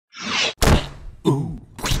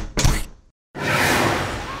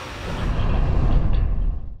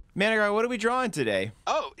Managar, what are we drawing today?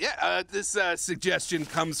 Oh, yeah, this suggestion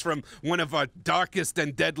comes from one of our darkest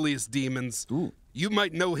and deadliest demons. Ooh. You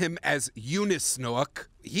might know him as Unisnork.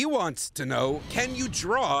 He wants to know, can you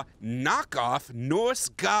draw knockoff Norse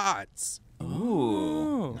gods?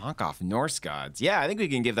 Ooh, knockoff Norse gods. Yeah, I think we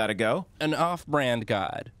can give that a go. An off-brand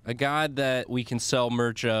god. A god that we can sell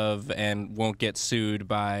merch of and won't get sued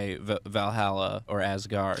by Valhalla or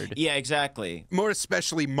Asgard. Yeah, exactly. More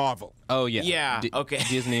especially Marvel. Oh, yeah. Yeah, okay.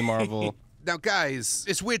 Disney, Marvel. Now, guys,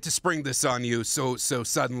 it's weird to spring this on you so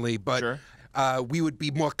suddenly, but Sure. We would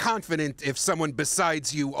be more confident if someone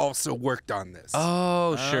besides you also worked on this.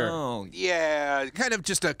 Oh, sure. Oh, Yeah, kind of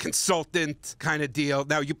just a consultant kind of deal.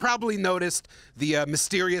 Now, you probably noticed the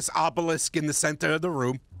mysterious obelisk in the center of the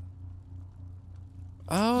room.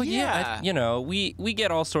 Oh, Yeah. you know, we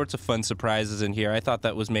get all sorts of fun surprises in here. I thought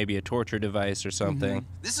that was maybe a torture device or something.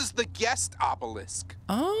 This is the guest obelisk.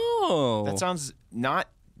 Oh. that sounds not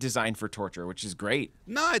designed for torture, which is great.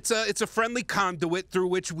 No, it's a friendly conduit through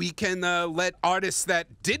which we can let artists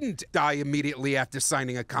that didn't die immediately after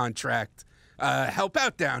signing a contract help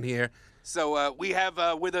out down here. So we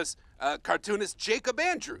have with us cartoonist Jacob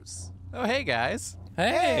Andrews. Oh, hey, guys.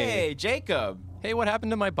 Hey, Jacob. Hey, what happened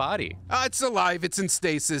to my body? It's alive. It's in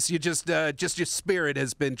stasis. You just your spirit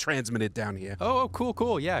has been transmitted down here. Oh, cool,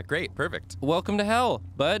 cool. Yeah, great. Perfect. Welcome to hell,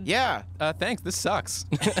 bud. Yeah, Thanks. This sucks.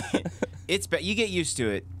 you get used to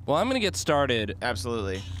it. Well, I'm going to get started.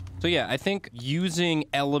 Absolutely. So yeah, I think using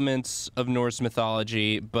elements of Norse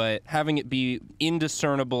mythology, but having it be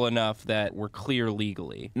indiscernible enough that we're clear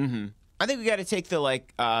legally. Mm-hmm. I think we got to take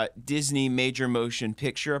the Disney major motion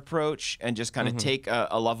picture approach and just kind of take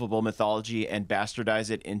a lovable mythology and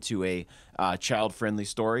bastardize it into a child-friendly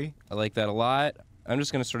story. I like that a lot. I'm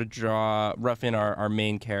just going to sort of rough in our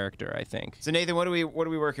main character, I think. So Nathan, what are we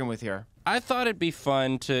working with here? I thought it'd be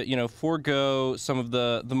fun to, forego some of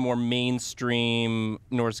the more mainstream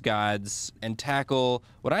Norse gods and tackle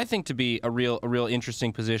what I think to be a real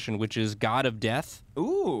interesting position, which is God of Death.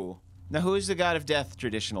 Ooh. Now, who is the god of death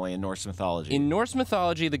traditionally in Norse mythology? In Norse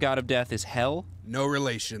mythology, the god of death is Hel. No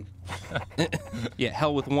relation. Yeah,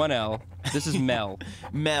 Hel with one L. This is Mel.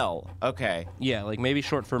 Mel. Okay. Yeah, like maybe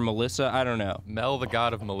short for Melissa. I don't know. Mel, the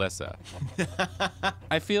god of Melissa.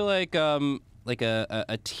 I feel like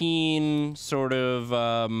a teen sort of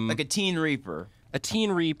Like a teen reaper. a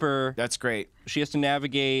teen reaper. That's great. She has to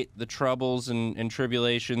navigate the troubles and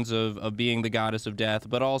tribulations of being the goddess of death,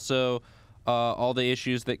 but also all the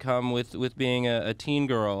issues that come with being a teen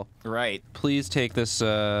girl. Right. Please take this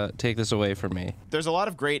away from me. There's a lot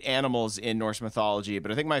of great animals in Norse mythology,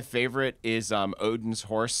 but I think my favorite is Odin's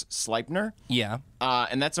horse, Sleipnir. Yeah.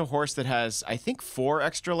 And that's a horse that has, I think, 4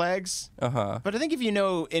 extra legs. Uh-huh. But I think if you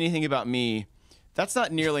know anything about me, that's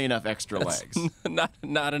not nearly enough extra legs.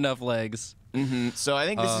 Not enough legs. So I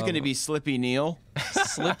think this is going to be Slippy Neil.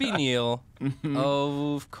 Slippy Neil.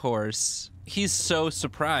 Oh, of course. He's so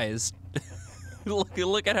surprised.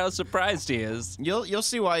 Look at how surprised he is. You'll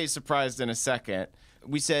see why he's surprised in a second.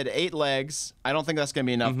 We said 8 legs. I don't think that's going to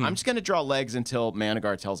be enough. I'm just going to draw legs until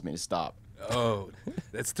Managar tells me to stop. Oh,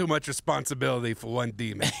 that's too much responsibility for one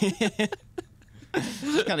demon.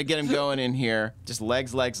 Just kind of get him going in here. Just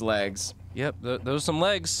legs, legs, legs. Yep, those are some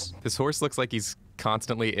legs. This horse looks like he's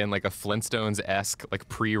constantly in like a Flintstones-esque like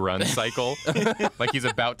pre-run cycle. Like he's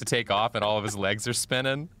about to take off and all of his legs are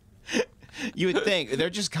spinning. You would think. They're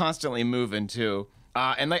just constantly moving, too.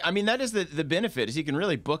 And that is the benefit, is he can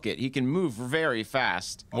really book it. He can move very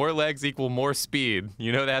fast. More legs equal more speed.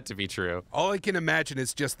 You know that to be true. All I can imagine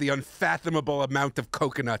is just the unfathomable amount of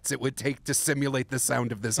coconuts it would take to simulate the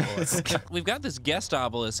sound of this horse. We've got this guest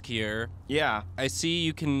obelisk here. Yeah. I see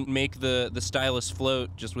you can make the stylus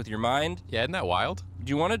float just with your mind. Yeah, isn't that wild? Do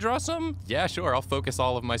you want to draw some? Yeah, sure. I'll focus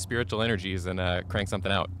all of my spiritual energies and crank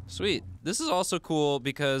something out. Sweet. This is also cool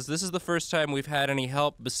because this is the first time we've had any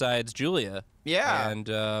help besides Julia. Yeah.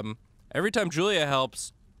 And every time Julia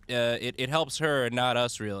helps, it helps her and not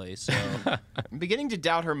us, really. So I'm beginning to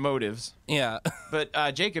doubt her motives. yeah. But,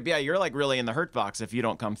 Jacob, yeah, you're like really in the hurt box if you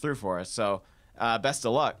don't come through for us. So, best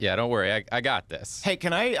of luck. Yeah, don't worry. I got this. Hey,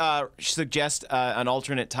 can I suggest an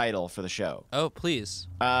alternate title for the show? Oh, please.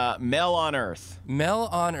 Mel on Earth. Mel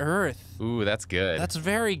on Earth. Ooh, that's good. That's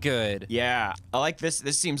very good. Yeah. I like this.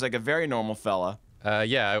 This seems like a very normal fella.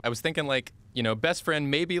 Yeah, I was thinking like, best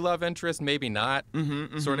friend, maybe love interest, maybe not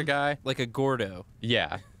sort of guy. Like a Gordo.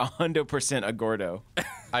 Yeah. 100% a Gordo.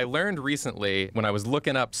 I learned recently when I was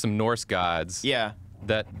looking up some Norse gods Yeah.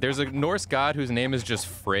 that there's a Norse god whose name is just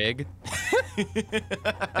Frigg.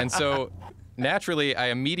 And so Naturally, I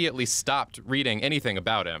immediately stopped reading anything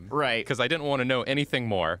about him. Right. Because I didn't want to know anything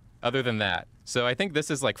more other than that. So I think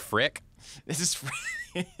this is like Frick. This is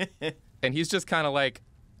And he's just kind of like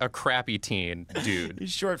a crappy teen dude. He's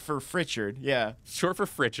short for Fritchard, yeah. Short for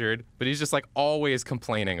Fritchard, but he's just like always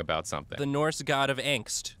complaining about something. The Norse god of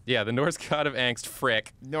angst. Yeah, the Norse god of angst,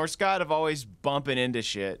 Frick. Norse god of always bumping into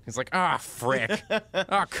shit. He's like, Frick.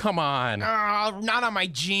 Come on. Not on my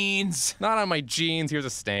jeans. Not on my jeans. Here's a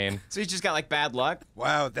stain. So he's just got like bad luck.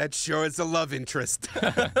 Wow, that sure is a love interest.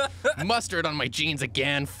 Mustard on my jeans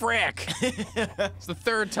again. Frick. It's the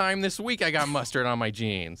third time this week I got mustard on my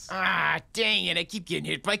jeans. Dang it, I keep getting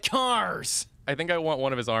hit by cars. I think I want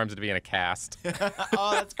one of his arms to be in a cast.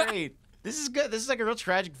 Oh, that's great. This is good. This is like a real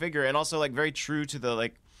tragic figure and also like very true to the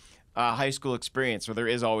like high school experience where there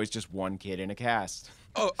is always just one kid in a cast.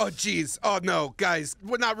 Oh, geez. Oh, no, guys,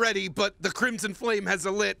 we're not ready, but the Crimson Flame has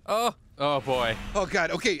a lit. Oh boy. Oh,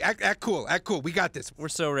 God. Okay, act cool. Act cool. We got this. We're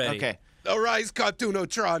so ready. Okay. Arise,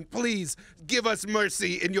 Cartoonotron. Please give us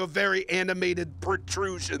mercy in your very animated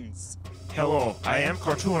protrusions. Hello, I am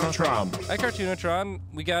Cartoonotron. Hi, Cartoonotron.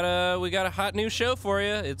 We got a hot new show for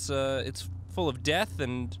you. It's full of death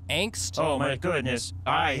and angst. Oh my goodness,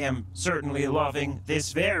 I am certainly loving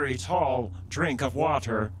this very tall drink of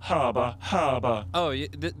water. Hubba, hubba. Oh,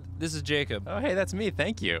 this is Jacob. Oh, hey, that's me.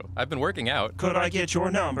 Thank you. I've been working out. Could I get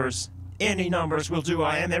your numbers? Any numbers will do.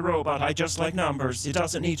 I am a robot. I just like numbers. It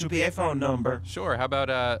doesn't need to be a phone number. Sure. How about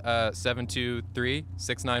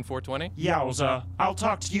 723-69420? Yowza. I'll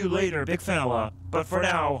talk to you later, big fella. But for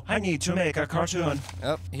now, I need to make a cartoon.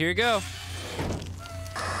 Oh, here you go.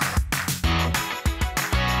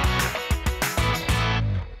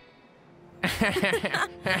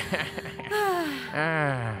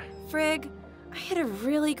 Frigg, I had a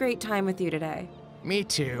really great time with you today. Me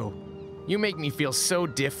too. You make me feel so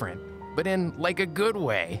different, but in like a good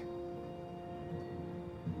way.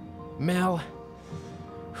 Mel,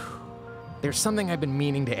 there's something I've been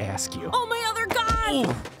meaning to ask you. Oh, my other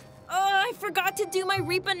god! I forgot to do my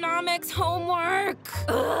Reaponomics homework.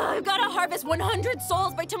 I've got to harvest 100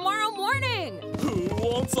 souls by tomorrow morning. Who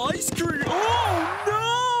wants ice cream? Oh, no!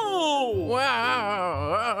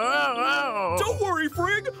 Wow! Don't worry,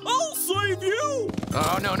 Frigg. I'll save you.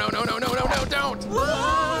 Oh, no, don't!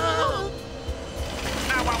 Ah!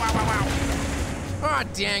 Ow, wow, wow, wow, wow. Ah,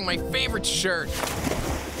 dang, my favorite shirt.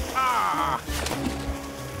 Ah!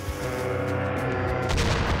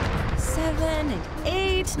 7 and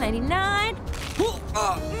 8, 99.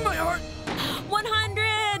 My heart.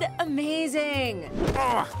 100! Amazing!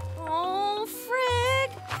 Oh,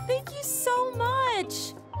 Frigg, thank you so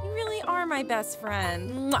much. You really are my best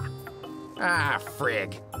friend. Mwah. Ah,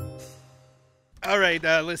 frig. All right,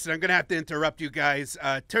 listen, I'm going to have to interrupt you guys.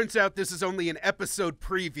 Turns out this is only an episode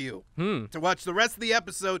preview. To watch the rest of the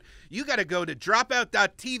episode, you got to go to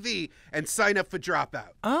dropout.tv and sign up for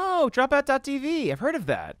Dropout. Oh, Dropout.tv. I've heard of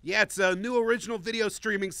that. Yeah, it's a new original video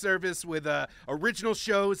streaming service with original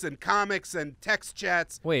shows and comics and text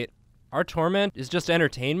chats. Wait, our torment is just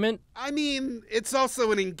entertainment? I mean, it's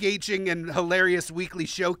also an engaging and hilarious weekly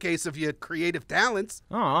showcase of your creative talents.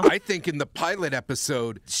 Aw. I think in the pilot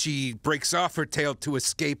episode, she breaks off her tail to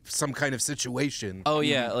escape some kind of situation. Oh,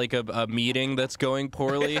 yeah, like a meeting that's going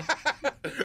poorly.